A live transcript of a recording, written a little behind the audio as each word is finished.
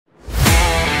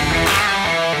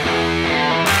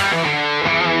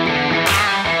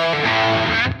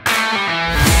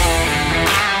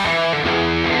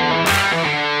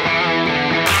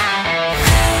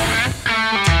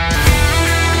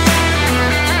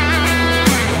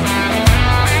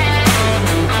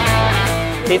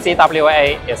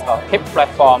TCWA is a hip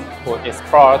platform to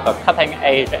explore the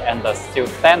cutting-edge and the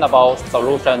sustainable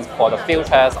solutions for the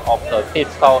futures of the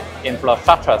digital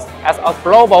infrastructures. As a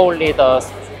global leader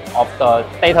of the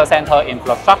data center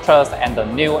infrastructures and the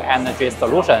new energy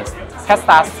solutions,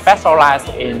 KSTAR specializes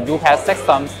in UPS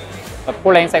systems, the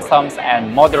cooling systems,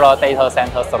 and modular data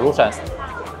center solutions,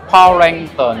 powering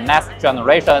the next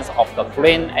generations of the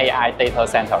green AI data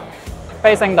center.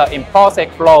 Facing the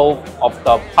impressive growth of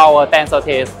the power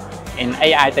densities in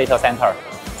AI data center,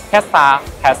 KSTAR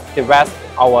has developed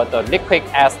the liquid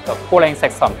as the cooling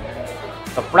system.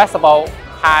 The flexible,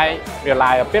 high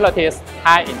reliability,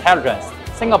 high intelligence.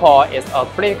 Singapore is a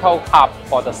critical hub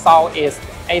for the Southeast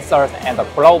Asia and the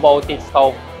global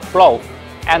digital growth,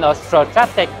 and a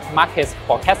strategic market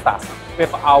for KSTAR.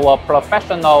 With our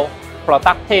professional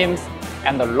product teams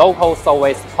and the local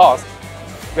service support,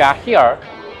 we are here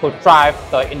to drive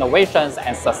the innovations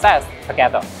and success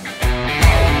together.